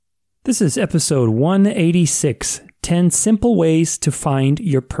This is episode 186, 10 Simple Ways to Find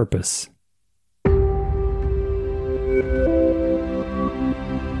Your Purpose. When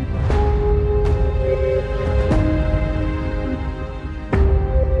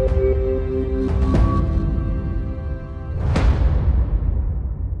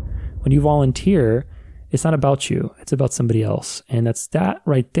you volunteer, it's not about you, it's about somebody else. And that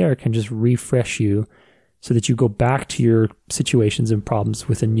right there can just refresh you so that you go back to your situations and problems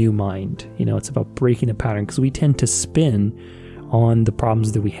with a new mind. You know, it's about breaking the pattern because we tend to spin on the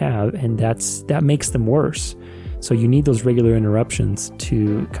problems that we have, and that makes them worse. So you need those regular interruptions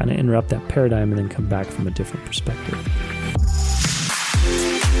to kind of interrupt that paradigm and then come back from a different perspective.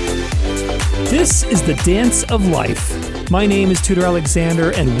 This is the Dance of Life. My name is Tudor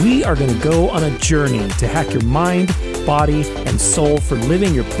Alexander, and we are going to go on a journey to hack your mind, body, and soul for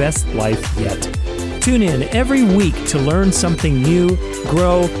living your best life yet. Tune in every week to learn something new,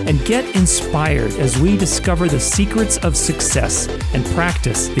 grow, and get inspired as we discover the secrets of success and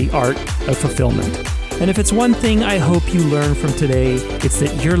practice the art of fulfillment. And if it's one thing I hope you learn from today, it's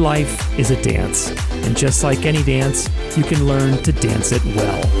that your life is a dance. And just like any dance, you can learn to dance it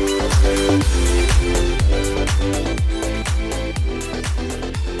well.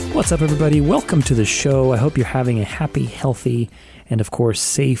 What's up, everybody? Welcome to the show. I hope you're having a happy, healthy, and of course,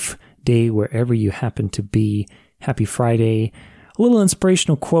 safe day wherever you happen to be. Happy Friday. A little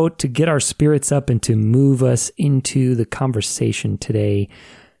inspirational quote to get our spirits up and to move us into the conversation today.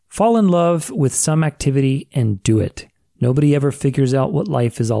 Fall in love with some activity and do it. Nobody ever figures out what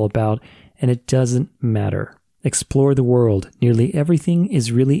life is all about, and it doesn't matter. Explore the world. Nearly everything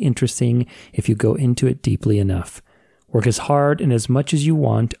is really interesting if you go into it deeply enough. Work as hard and as much as you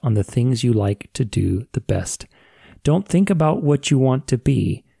want on the things you like to do the best. Don't think about what you want to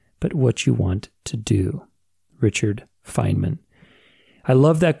be, but what you want to do. Richard Feynman. I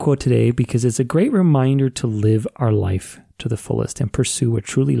love that quote today because it's a great reminder to live our life to the fullest and pursue what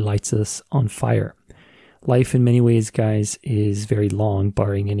truly lights us on fire. Life in many ways, guys, is very long,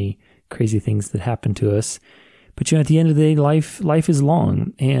 barring any crazy things that happen to us. But at the end of the day, life is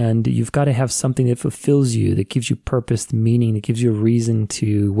long, and you've got to have something that fulfills you, that gives you purpose, meaning, that gives you a reason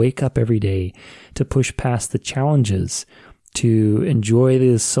to wake up every day, to push past the challenges, to enjoy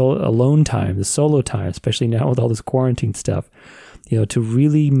the alone time, the solo time, especially now with all this quarantine stuff, to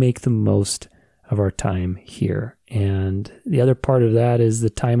really make the most of our time here. And the other part of that is the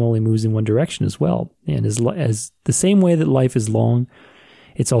time only moves in one direction as well. And as the same way that life is long,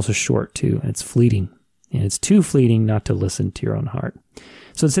 it's also short too, and it's fleeting. And it's too fleeting not to listen to your own heart.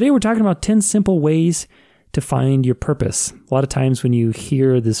 So today we're talking about 10 simple ways to find your purpose. A lot of times when you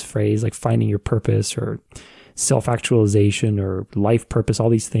hear this phrase like finding your purpose or self-actualization or life purpose, all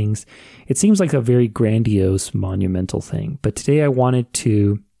these things, it seems like a very grandiose, monumental thing. But today I wanted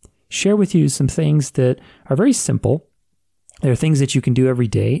to share with you some things that are very simple. There are things that you can do every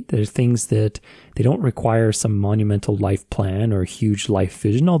day. There are things that they don't require some monumental life plan or huge life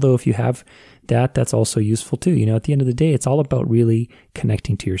vision, although if you have that, that's also useful too. At the end of the day, it's all about really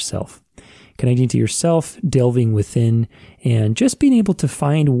connecting to yourself. Connecting to yourself, delving within, and just being able to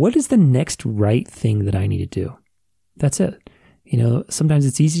find what is the next right thing that I need to do. That's it. Sometimes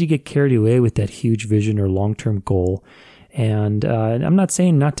it's easy to get carried away with that huge vision or long-term goal. And I'm not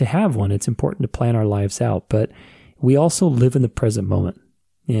saying not to have one. It's important to plan our lives out, but we also live in the present moment.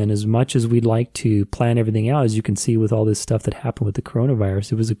 And as much as we'd like to plan everything out, as you can see with all this stuff that happened with the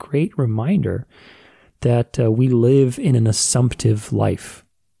coronavirus, it was a great reminder that we live in an assumptive life.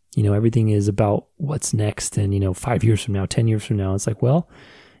 Everything is about what's next. And, 5 years from now, 10 years from now, it's like, well,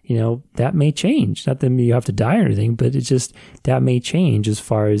 that may change. Not that you have to die or anything, but it's just that may change as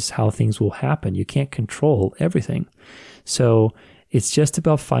far as how things will happen. You can't control everything. So it's just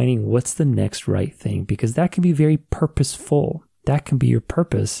about finding what's the next right thing, because that can be very purposeful. That can be your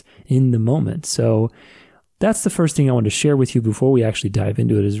purpose in the moment. So that's the first thing I want to share with you before we actually dive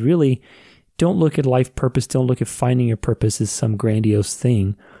into it, is really don't look at life purpose. Don't look at finding your purpose as some grandiose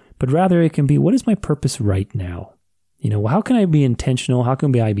thing, but rather it can be, what is my purpose right now? How can I be intentional? How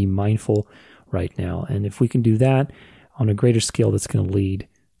can I be mindful right now? And if we can do that on a greater scale, that's going to lead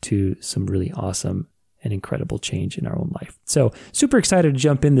to some really awesome and incredible change in our own life. So super excited to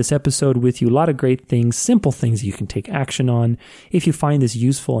jump in this episode with you. A lot of great things, simple things you can take action on. If you find this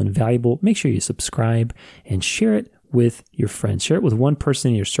useful and valuable, make sure you subscribe and share it with your friends. Share it with one person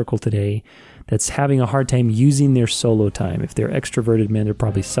in your circle today that's having a hard time using their solo time. If they're extroverted men, they're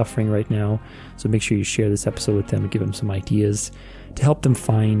probably suffering right now. So make sure you share this episode with them and give them some ideas to help them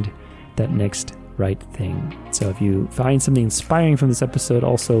find that next right thing. So if you find something inspiring from this episode,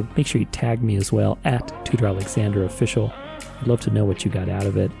 also make sure you tag me as well at Tudor Alexander Official. I'd love to know what you got out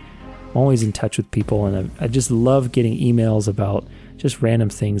of it. I'm always in touch with people, and I just love getting emails about just random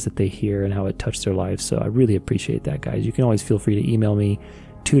things that they hear and how it touched their lives. So I really appreciate that, guys. You can always feel free to email me,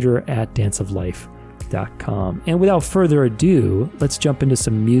 tutor@danceoflife.com. And without further ado, let's jump into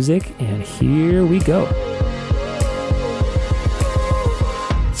some music, and here we go.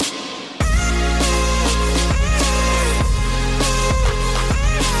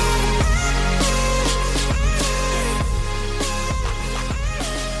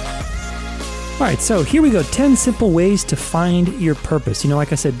 All right, so here we go. 10 simple ways to find your purpose.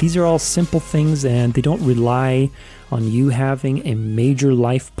 Like I said, these are all simple things, and they don't rely on you having a major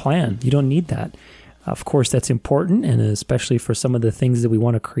life plan. You don't need that. Of course, that's important, and especially for some of the things that we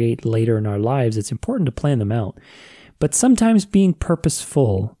want to create later in our lives, it's important to plan them out. But sometimes being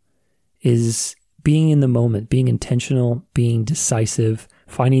purposeful is being in the moment, being intentional, being decisive,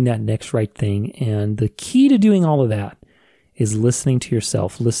 finding that next right thing. And the key to doing all of that is listening to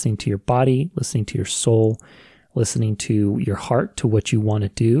yourself, listening to your body, listening to your soul, listening to your heart, to what you want to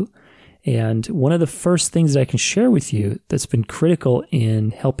do. And one of the first things that I can share with you that's been critical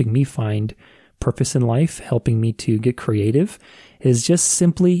in helping me find purpose in life, helping me to get creative, is just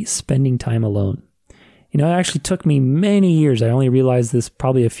simply spending time alone. It actually took me many years. I only realized this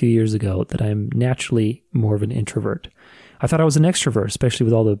probably a few years ago, that I'm naturally more of an introvert. I thought I was an extrovert, especially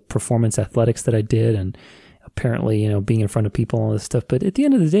with all the performance athletics that I did, and apparently, being in front of people and all this stuff. But at the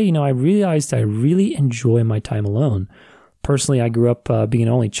end of the day, I realized I really enjoy my time alone. Personally, I grew up being an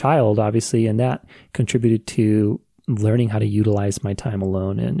only child, obviously, and that contributed to learning how to utilize my time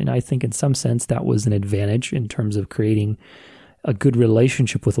alone. And I think in some sense that was an advantage in terms of creating a good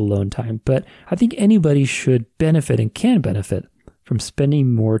relationship with alone time. But I think anybody should benefit and can benefit from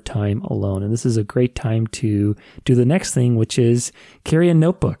spending more time alone. And this is a great time to do the next thing, which is carry a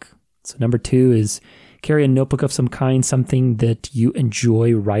notebook. So number 2 is carry a notebook of some kind, something that you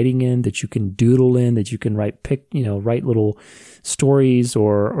enjoy writing in, that you can doodle in, that you can write little stories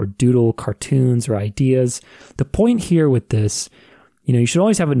or doodle cartoons or ideas. The point here with this, you should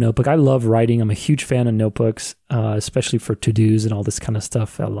always have a notebook. I love writing. I'm a huge fan of notebooks, especially for to-dos and all this kind of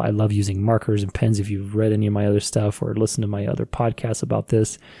stuff. I love using markers and pens. If you've read any of my other stuff or listened to my other podcasts about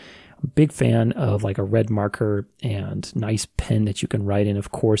this, I'm a big fan of like a red marker and nice pen that you can write in.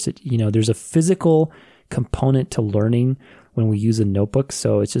 Of course, there's a physical component to learning when we use a notebook,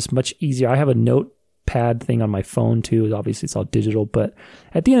 so it's just much easier. I have a notepad thing on my phone too. Obviously, it's all digital, but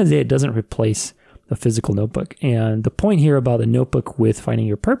at the end of the day, it doesn't replace a physical notebook. And the point here about a notebook with finding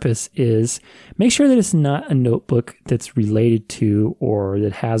your purpose is make sure that it's not a notebook that's related to or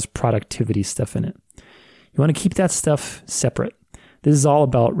that has productivity stuff in it. You want to keep that stuff separate. This is all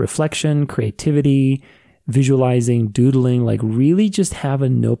about reflection, creativity, visualizing, doodling, like really just have a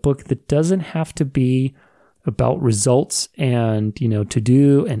notebook that doesn't have to be about results and, to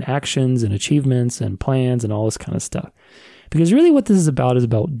do and actions and achievements and plans and all this kind of stuff. Because really what this is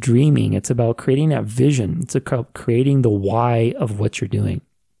about dreaming. It's about creating that vision. It's about creating the why of what you're doing.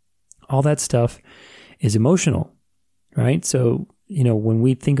 All that stuff is emotional, right? So, when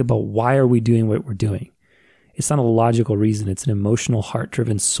we think about why are we doing what we're doing, it's not a logical reason. It's an emotional,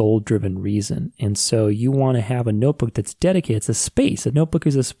 heart-driven, soul-driven reason. And so you want to have a notebook that's dedicated. It's a space. A notebook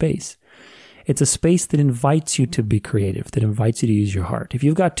is a space. It's a space that invites you to be creative, that invites you to use your heart. If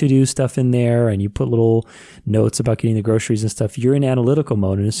you've got to-do stuff in there and you put little notes about getting the groceries and stuff, you're in analytical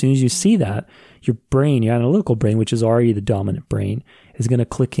mode. And as soon as you see that, your analytical brain, which is already the dominant brain, is going to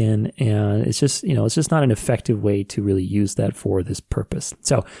click in. And it's just not an effective way to really use that for this purpose.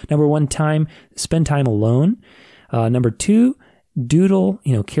 So number 1, spend time alone. Number 2, doodle,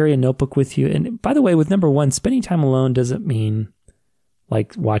 carry a notebook with you. And by the way, with number 1, spending time alone doesn't mean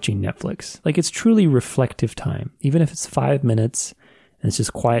like watching Netflix. Like it's truly reflective time. Even if it's 5 minutes and it's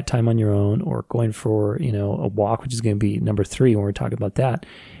just quiet time on your own, or going for, a walk, which is going to be number 3 when we're talking about that.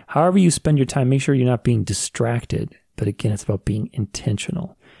 However you spend your time, make sure you're not being distracted. But again, it's about being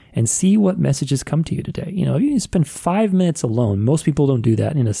intentional and see what messages come to you today. If you spend 5 minutes alone, most people don't do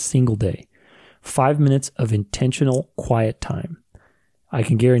that in a single day. 5 minutes of intentional quiet time. I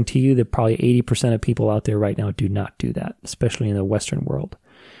can guarantee you that probably 80% of people out there right now do not do that, especially in the Western world.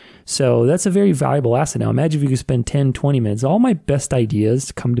 So that's a very valuable asset. Now imagine if you could spend 10, 20 minutes. All my best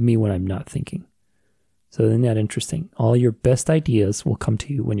ideas come to me when I'm not thinking. So isn't that interesting? All your best ideas will come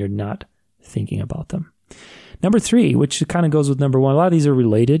to you when you're not thinking about them. Number 3, which kind of goes with number 1, a lot of these are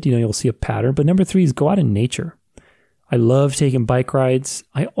related, you'll see a pattern, but number 3 is go out in nature. I love taking bike rides.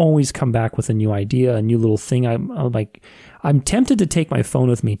 I always come back with a new idea, a new little thing. I'm tempted to take my phone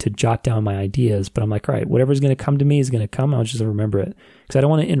with me to jot down my ideas, but I'm like, all right, whatever's going to come to me is going to come. I'll just remember it because I don't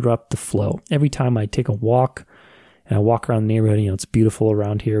want to interrupt the flow. Every time I take a walk, And I walk around the neighborhood, it's beautiful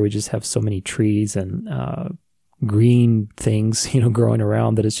around here. We just have so many trees and green things, growing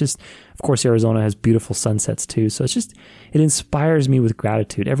around that it's just, of course, Arizona has beautiful sunsets too. So it inspires me with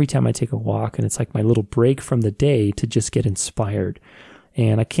gratitude every time I take a walk. And it's like my little break from the day to just get inspired.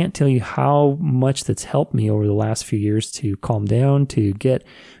 And I can't tell you how much that's helped me over the last few years to calm down, to get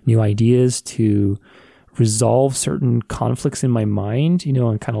new ideas, to resolve certain conflicts in my mind,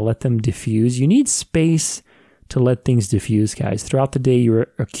 and kind of let them diffuse. You need space to let things diffuse, guys. Throughout the day, you're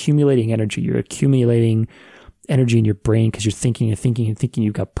accumulating energy. You're accumulating energy in your brain because you're thinking.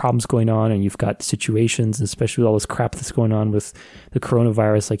 You've got problems going on and you've got situations, especially with all this crap that's going on with the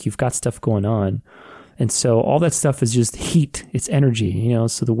coronavirus. Like, you've got stuff going on. And so all that stuff is just heat. It's energy,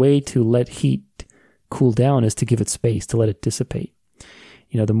 So the way to let heat cool down is to give it space, to let it dissipate.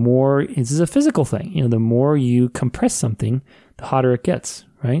 The more, this is a physical thing, the more you compress something, the hotter it gets,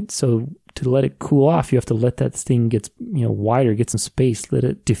 right? So to let it cool off, you have to let that thing get, wider, get some space, let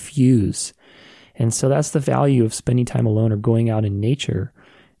it diffuse. And so that's the value of spending time alone or going out in nature.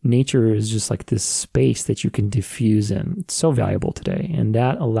 Nature is just like this space that you can diffuse in. It's so valuable today. And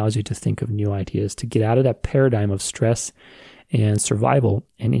that allows you to think of new ideas, to get out of that paradigm of stress and survival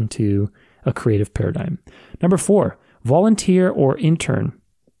and into a creative paradigm. Number 4, volunteer or intern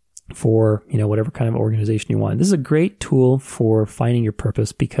for, whatever kind of organization you want. This is a great tool for finding your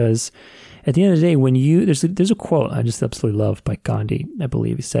purpose because at the end of the day, when there's a quote I just absolutely love by Gandhi, I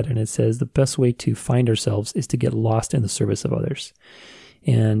believe he said it, and it says, the best way to find ourselves is to get lost in the service of others.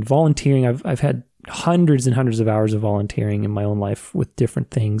 And volunteering, I've had hundreds and hundreds of hours of volunteering in my own life with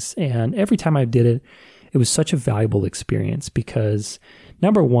different things. And every time I did it, it was such a valuable experience because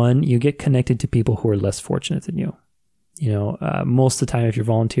number one, you get connected to people who are less fortunate than you. Most of the time, if you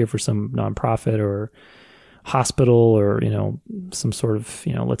volunteer for some nonprofit or hospital or, some sort of,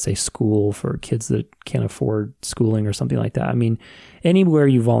 let's say school for kids that can't afford schooling or something like that. I mean, anywhere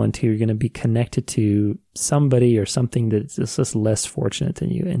you volunteer, you're going to be connected to somebody or something that's just less fortunate than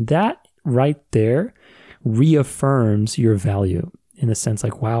you. And that right there reaffirms your value in the sense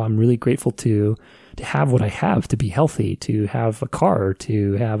like, wow, I'm really grateful to have what I have, to be healthy, to have a car,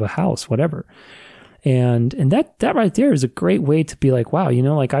 to have a house, whatever. And that right there is a great way to be like, wow,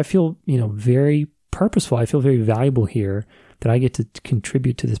 I feel, very purposeful. I feel very valuable here that I get to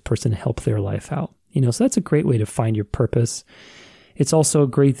contribute to this person and help their life out. So that's a great way to find your purpose. It's also a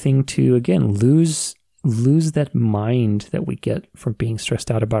great thing to, again, lose that mind that we get from being stressed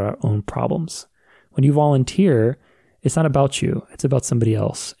out about our own problems. When you volunteer, it's not about you. It's about somebody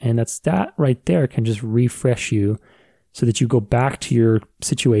else. And that right there can just refresh you so that you go back to your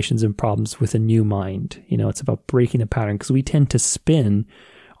situations and problems with a new mind. It's about breaking a pattern because we tend to spin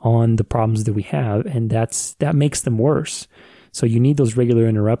on the problems that we have, and that makes them worse. So you need those regular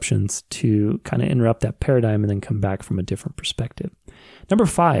interruptions to kind of interrupt that paradigm and then come back from a different perspective. Number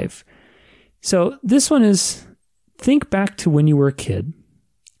 5. So this one is, think back to when you were a kid.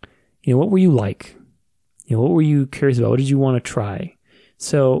 What were you like? What were you curious about? What did you want to try?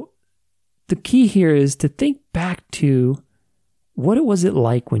 So the key here is to think back to what was it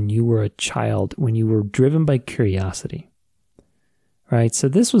like when you were a child, when you were driven by curiosity, right? So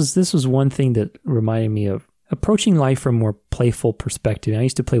this was one thing that reminded me of approaching life from a more playful perspective. I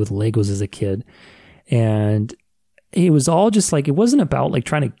used to play with Legos as a kid, and it was all just like, it wasn't about like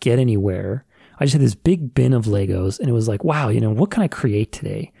trying to get anywhere. I just had this big bin of Legos, and it was like, wow, what can I create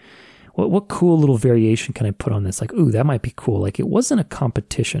today? What cool little variation can I put on this? Like, ooh, that might be cool. Like, it wasn't a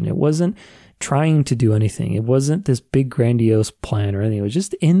competition. It wasn't trying to do anything. It wasn't this big grandiose plan or anything. It was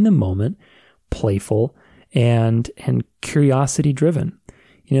just in the moment, playful and curiosity driven.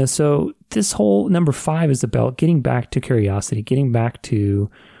 So this whole number 5 is about getting back to curiosity, getting back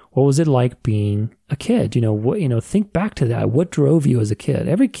to what was it like being a kid? Think back to that. What drove you as a kid?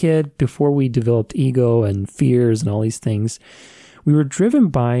 Every kid, before we developed ego and fears and all these things, we were driven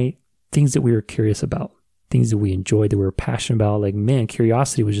by things that we were curious about, things that we enjoyed, that we were passionate about. Like, man,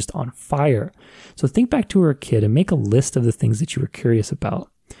 curiosity was just on fire. So think back to a kid and make a list of the things that you were curious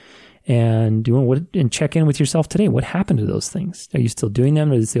about. And and check in with yourself today. What happened to those things? Are you still doing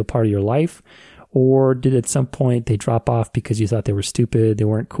them? Are they still part of your life? Or did at some point they drop off because you thought they were stupid, they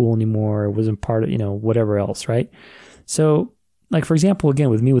weren't cool anymore, it wasn't part of, whatever else, right? So, like, for example, again,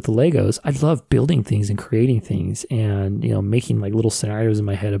 with me with the Legos, I love building things and creating things and, making like little scenarios in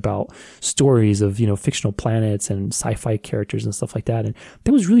my head about stories of, fictional planets and sci-fi characters and stuff like that. And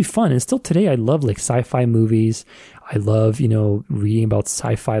that was really fun. And still today, I love like sci-fi movies. I love, reading about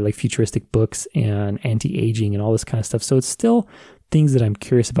sci-fi, like futuristic books and anti-aging and all this kind of stuff. So it's still things that I'm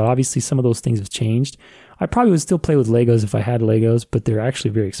curious about. Obviously, some of those things have changed. I probably would still play with Legos if I had Legos, but they're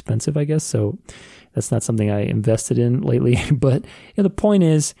actually very expensive, I guess. So that's not something I invested in lately. But the point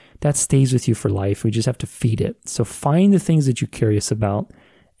is that stays with you for life. We just have to feed it. So find the things that you're curious about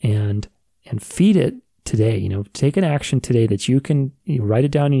and feed it today. Take an action today that you can write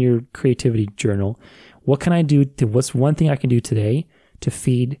it down in your creativity journal. What can I do? What's one thing I can do today to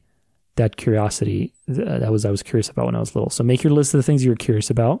feed that curiosity that I was curious about when I was little? So make your list of the things you're curious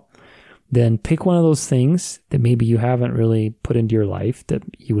about. Then pick one of those things that maybe you haven't really put into your life that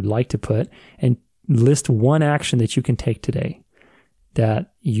you would like to put, and list one action that you can take today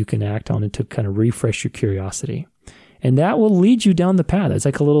that you can act on and to kind of refresh your curiosity. And that will lead you down the path. It's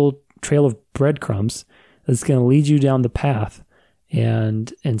like a little trail of breadcrumbs that's going to lead you down the path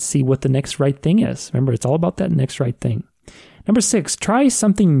and see what the next right thing is. Remember, it's all about that next right thing. Number 6, try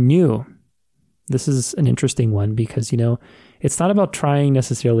something new. This is an interesting one because, it's not about trying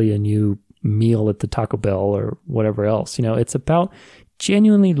necessarily a new meal at the Taco Bell or whatever else. It's about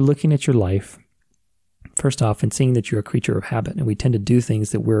genuinely looking at your life, first off, and seeing that you're a creature of habit, and we tend to do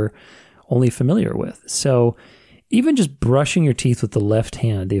things that we're only familiar with. So even just brushing your teeth with the left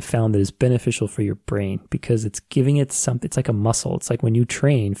hand, they've found that is beneficial for your brain because it's giving it something. It's like a muscle. It's like when you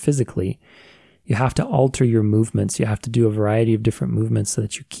train physically, you have to alter your movements. You have to do a variety of different movements so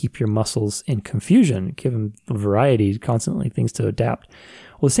that you keep your muscles in confusion, give them a variety, constantly things to adapt.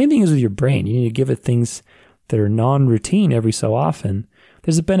 Well, the same thing is with your brain. You need to give it things that are non-routine every so often.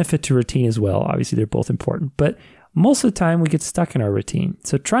 There's a benefit to routine as well. Obviously, they're both important, but most of the time we get stuck in our routine.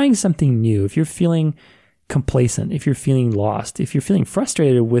 So trying something new, if you're feeling complacent, if you're feeling lost, if you're feeling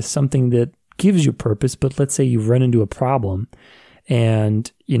frustrated with something that gives you purpose, but let's say you've run into a problem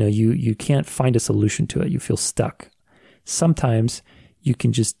and you can't find a solution to it, you feel stuck. Sometimes you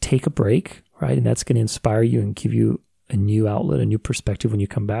can just take a break, right? And that's going to inspire you and give you a new outlet, a new perspective when you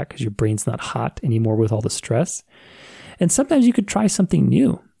come back because your brain's not hot anymore with all the stress. And sometimes you could try something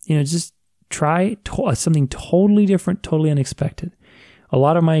new, just try something totally different, totally unexpected. A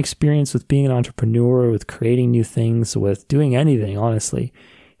lot of my experience with being an entrepreneur, with creating new things, with doing anything, honestly,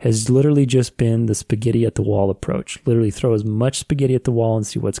 has literally just been the spaghetti at the wall approach. Literally throw as much spaghetti at the wall and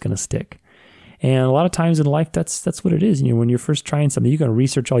see what's going to stick. And a lot of times in life, that's what it is. When you're first trying something, you can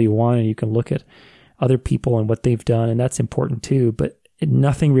research all you want and you can look at other people and what they've done, and that's important too. But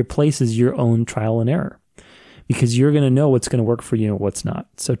nothing replaces your own trial and error because you're going to know what's going to work for you and what's not.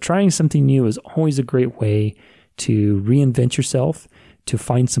 So trying something new is always a great way to reinvent yourself, to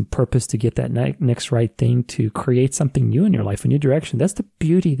find some purpose, to get that next right thing, to create something new in your life, a new direction. That's the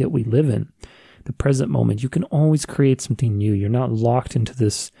beauty that we live in, the present moment. You can always create something new. You're not locked into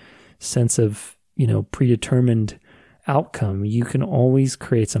this sense of, predetermined outcome. You can always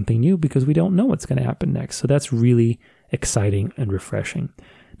create something new because we don't know what's going to happen next. So that's really exciting and refreshing.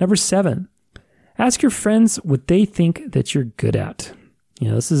 Number 7, ask your friends what they think that you're good at.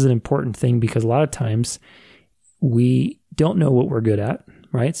 This is an important thing because a lot of times we don't know what we're good at,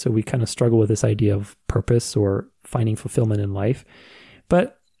 right? So we kind of struggle with this idea of purpose or finding fulfillment in life.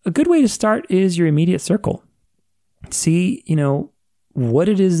 But a good way to start is your immediate circle. See, what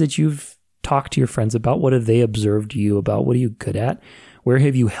it is that you've talked to your friends about. What have they observed you about? What are you good at? Where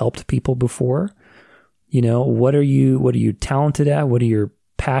have you helped people before? What are you talented at? What are your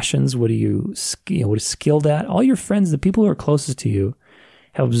passions? What are you skilled at? All your friends, the people who are closest to you,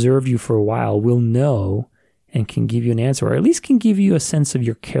 have observed you for a while, will know and can give you an answer, or at least can give you a sense of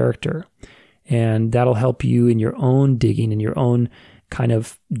your character. And that'll help you in your own digging and your own kind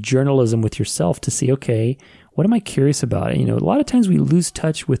of journalism with yourself to see, okay, what am I curious about? A lot of times we lose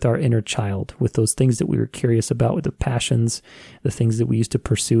touch with our inner child, with those things that we were curious about, with the passions, the things that we used to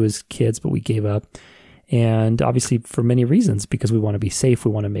pursue as kids, but we gave up. And obviously for many reasons, because we want to be safe,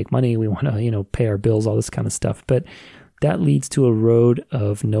 we want to make money, we want to, pay our bills, all this kind of stuff. But that leads to a road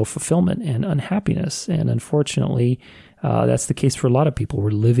of no fulfillment and unhappiness. And unfortunately, that's the case for a lot of people.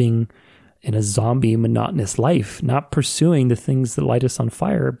 We're living in a zombie, monotonous life, not pursuing the things that light us on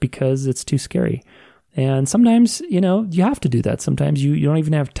fire because it's too scary. And sometimes, you have to do that. Sometimes you don't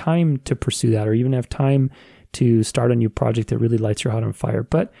even have time to pursue that or even have time to start a new project that really lights your heart on fire.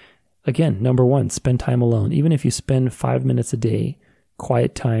 But again, number 1, spend time alone. Even if you spend 5 minutes a day,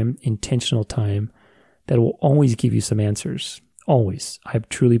 quiet time, intentional time, that will always give you some answers. Always. I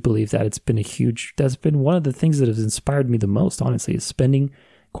truly believe that. That's been one of the things that has inspired me the most, honestly, is spending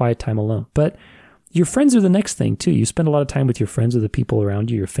quiet time alone. But your friends are the next thing too. You spend a lot of time with your friends or the people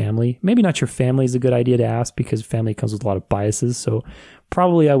around you, your family. Maybe not your family is a good idea to ask because family comes with a lot of biases. So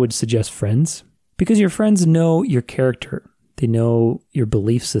probably I would suggest friends because your friends know your character. They know your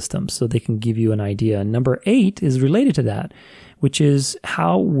belief system, so they can give you an idea. And number 8 is related to that, which is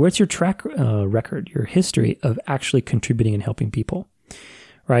what's your track record, your history of actually contributing and helping people,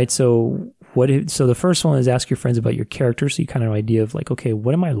 right? So the first one is ask your friends about your character, so you kind of have an idea of like, okay,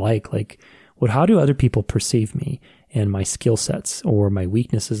 what am I like? Like, how do other people perceive me and my skill sets or my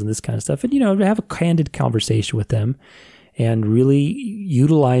weaknesses and this kind of stuff? And, have a candid conversation with them and really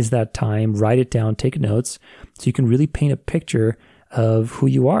utilize that time, write it down, take notes, so you can really paint a picture of who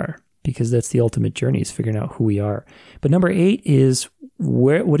you are, because that's the ultimate journey, is figuring out who we are. But number 8 is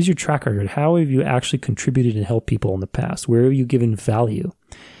what is your track record? How have you actually contributed and helped people in the past? Where have you given value?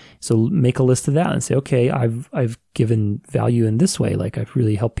 So make a list of that and say, okay, I've given value in this way. Like I've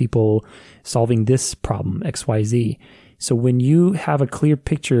really helped people solving this problem, XYZ. So when you have a clear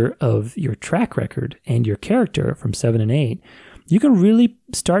picture of your track record and your character from 7 and 8, you can really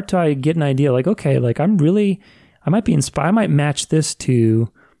start to get an idea like, okay, like I might be inspired. I might match this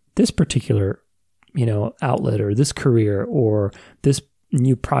to this particular, outlet or this career or this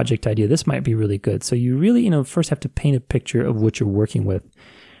new project idea. This might be really good. So you really, first have to paint a picture of what you're working with,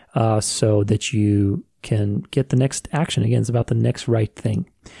 so that you can get the next action. Again, it's about the next right thing.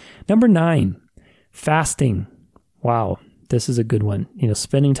 Number 9, fasting. Wow, this is a good one.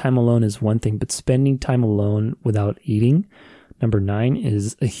 Spending time alone is one thing, but spending time alone without eating, number 9,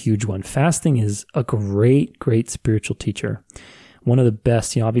 is a huge one. Fasting is a great, great spiritual teacher. One of the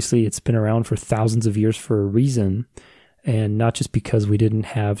best. Obviously it's been around for thousands of years for a reason, and not just because we didn't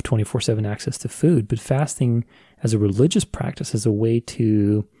have 24/7 access to food, but fasting as a religious practice, as a way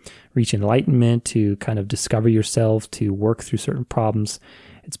to reach enlightenment, to kind of discover yourself, to work through certain problems.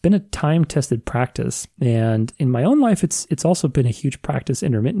 It's been a time-tested practice. And in my own life, it's also been a huge practice,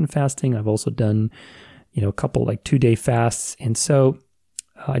 intermittent fasting. I've also done, a couple like 2-day fasts. And so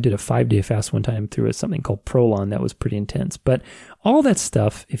I did a 5-day fast one time through something called Prolon. That was pretty intense. But all that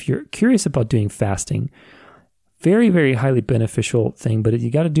stuff, if you're curious about doing fasting, very, very highly beneficial thing, but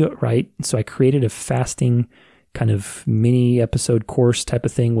you got to do it right. So I created a fasting kind of mini episode course type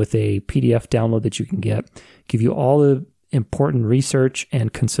of thing with a PDF download that you can get, give you all the important research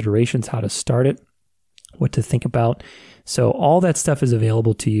and considerations, how to start it, what to think about. So all that stuff is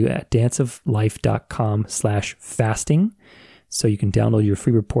available to you at danceoflife.com/fasting. So you can download your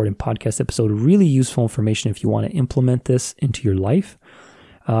free report and podcast episode. Really useful information if you want to implement this into your life.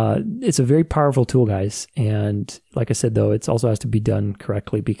 It's a very powerful tool, guys. And like I said, though, it also has to be done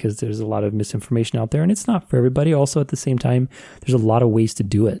correctly because there's a lot of misinformation out there and it's not for everybody. Also, at the same time, there's a lot of ways to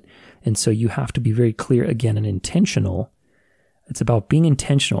do it. And so you have to be very clear, again, and intentional. It's about being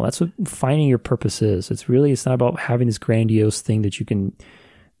intentional. That's what finding your purpose is. It's not about having this grandiose thing that you can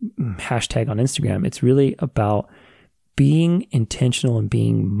hashtag on Instagram. It's really about being intentional and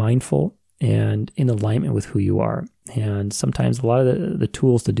being mindful and in alignment with who you are. And sometimes a lot of the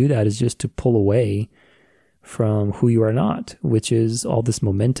tools to do that is just to pull away from who you are not, which is all this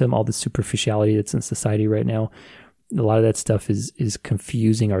momentum, all this superficiality that's in society right now. A lot of that stuff is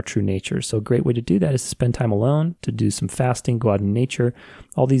confusing our true nature. So a great way to do that is to spend time alone, to do some fasting, go out in nature,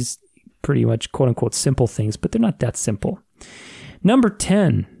 all these pretty much quote unquote simple things, but they're not that simple. Number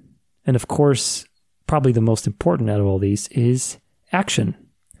 10, and of course, probably the most important out of all these, is action.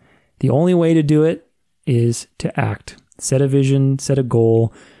 The only way to do it is to act. Set a vision, set a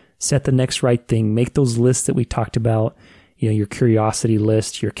goal, set the next right thing, make those lists that we talked about, your curiosity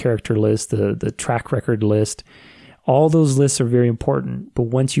list, your character list, the track record list. All those lists are very important. But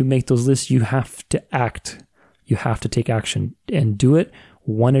once you make those lists, you have to act. You have to take action and do it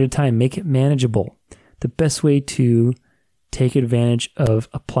one at a time. Make it manageable. The best way to take advantage of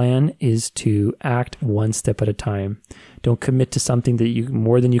a plan is to act one step at a time. Don't commit to something that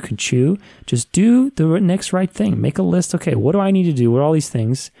more than you can chew. Just do the next right thing. Make a list. Okay, what do I need to do? What are all these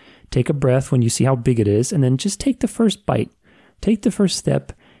things? Take a breath when you see how big it is, and then just take the first bite. Take the first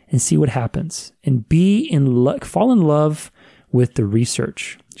step and see what happens. And fall in love with the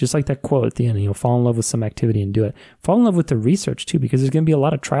research. Just like that quote at the end, fall in love with some activity and do it. Fall in love with the research too, because there's going to be a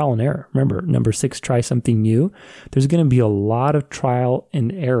lot of trial and error. Remember, number 6, try something new. There's going to be a lot of trial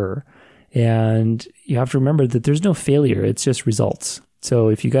and error. And you have to remember that there's no failure. It's just results. So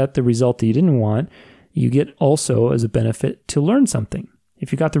if you got the result that you didn't want, you get also as a benefit to learn something.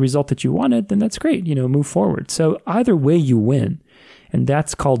 If you got the result that you wanted, then that's great. Move forward. So either way you win. And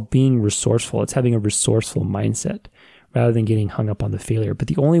that's called being resourceful. It's having a resourceful mindset rather than getting hung up on the failure. But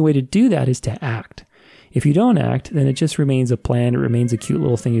the only way to do that is to act. If you don't act, then it just remains a plan. It remains a cute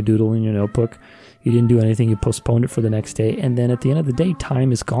little thing you doodle in your notebook. You didn't do anything. You postponed it for the next day. And then at the end of the day,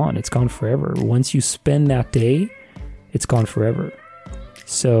 time is gone. It's gone forever. Once you spend that day, it's gone forever.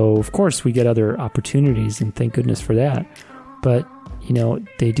 So, of course, we get other opportunities, and thank goodness for that. but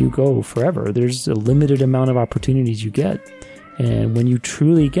they do go forever. There's a limited amount of opportunities you get. And when you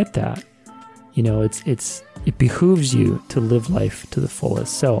truly get that, it behooves you to live life to the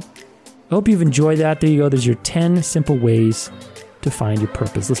fullest. So I hope you've enjoyed that. There you go. There's your 10 simple ways to find your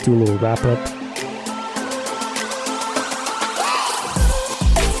purpose. Let's do a little wrap up.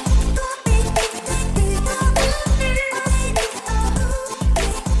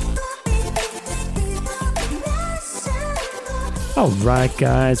 All right,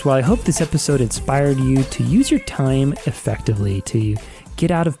 guys. Well, I hope this episode inspired you to use your time effectively, to get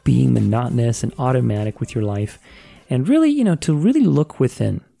out of being monotonous and automatic with your life, and really, to really look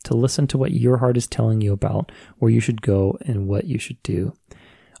within, to listen to what your heart is telling you about where you should go and what you should do.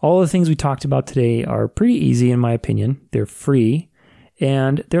 All the things we talked about today are pretty easy, in my opinion. They're free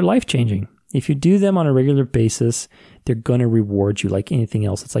and they're life-changing. If you do them on a regular basis, they're going to reward you like anything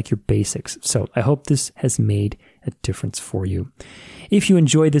else. It's like your basics. So I hope this has made a difference for you. If you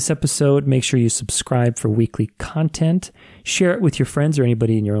enjoyed this episode, make sure you subscribe for weekly content. Share it with your friends or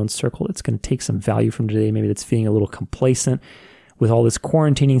anybody in your own circle that's going to take some value from today. Maybe that's feeling a little complacent with all this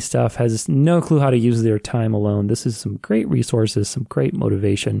quarantining stuff, has no clue how to use their time alone. This is some great resources, some great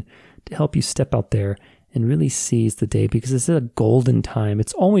motivation to help you step out there and really seize the day, because it's a golden time.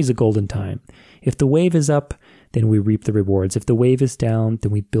 It's always a golden time. If the wave is up, then we reap the rewards. If the wave is down,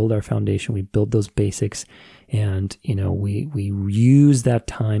 then we build our foundation. We build those basics, and we use that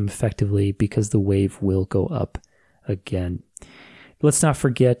time effectively, because the wave will go up again. Let's not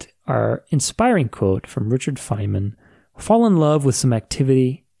forget our inspiring quote from Richard Feynman: fall in love with some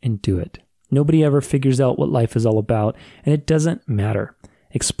activity and do it. Nobody ever figures out what life is all about, and it doesn't matter.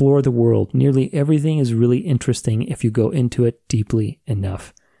 Explore the world. Nearly everything is really interesting if you go into it deeply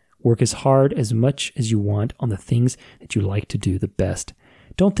enough. Work as hard as much as you want on the things that you like to do the best.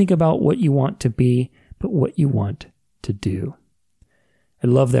 Don't think about what you want to be, but what you want to do. I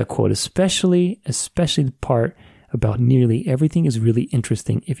love that quote, especially the part about nearly everything is really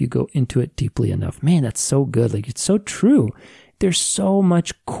interesting if you go into it deeply enough. Man, that's so good. Like, it's so true. There's so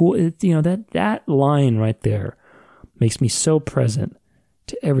much cool, that line right there makes me so present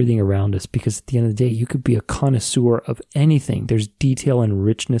to everything around us, because at the end of the day, you could be a connoisseur of anything. There's detail and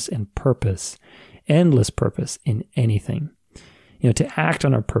richness and purpose, endless purpose in anything. To act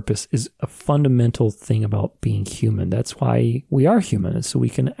on our purpose is a fundamental thing about being human. That's why we are human, so we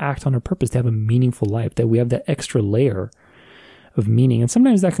can act on our purpose to have a meaningful life, that we have that extra layer of meaning. And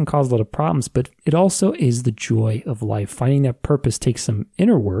sometimes that can cause a lot of problems, but it also is the joy of life. Finding that purpose takes some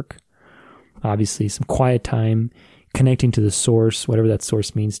inner work, obviously some quiet time, connecting to the source, whatever that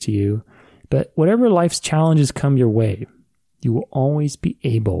source means to you. But whatever life's challenges come your way, you will always be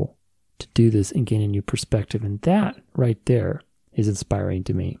able to do this and gain a new perspective. And that right there is inspiring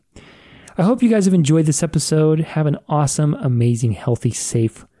to me. I hope you guys have enjoyed this episode. Have an awesome, amazing, healthy,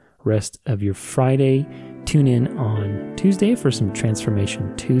 safe rest of your Friday. Tune in on Tuesday for some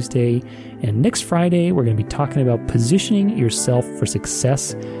Transformation Tuesday. And next Friday, we're going to be talking about positioning yourself for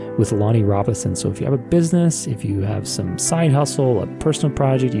success with Lonnie Robinson. So if you have a business, if you have some side hustle, a personal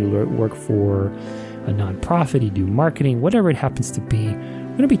project, you work for a nonprofit, you do marketing, whatever it happens to be,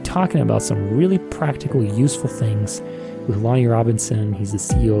 we're going to be talking about some really practical, useful things with Lonnie Robinson. He's the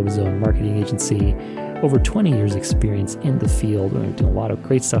CEO of his own marketing agency, over 20 years experience in the field. We're going to do a lot of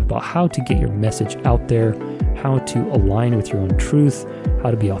great stuff about how to get your message out there, how to align with your own truth,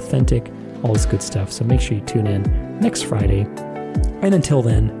 how to be authentic, all this good stuff. So make sure you tune in next Friday. And until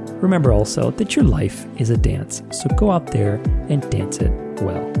then, remember also that your life is a dance. So go out there and dance it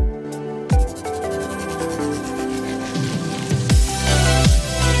well.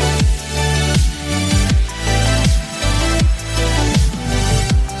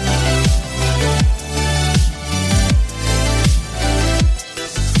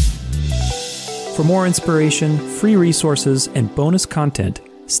 For more inspiration, free resources, and bonus content,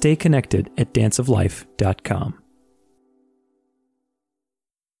 stay connected at danceoflife.com.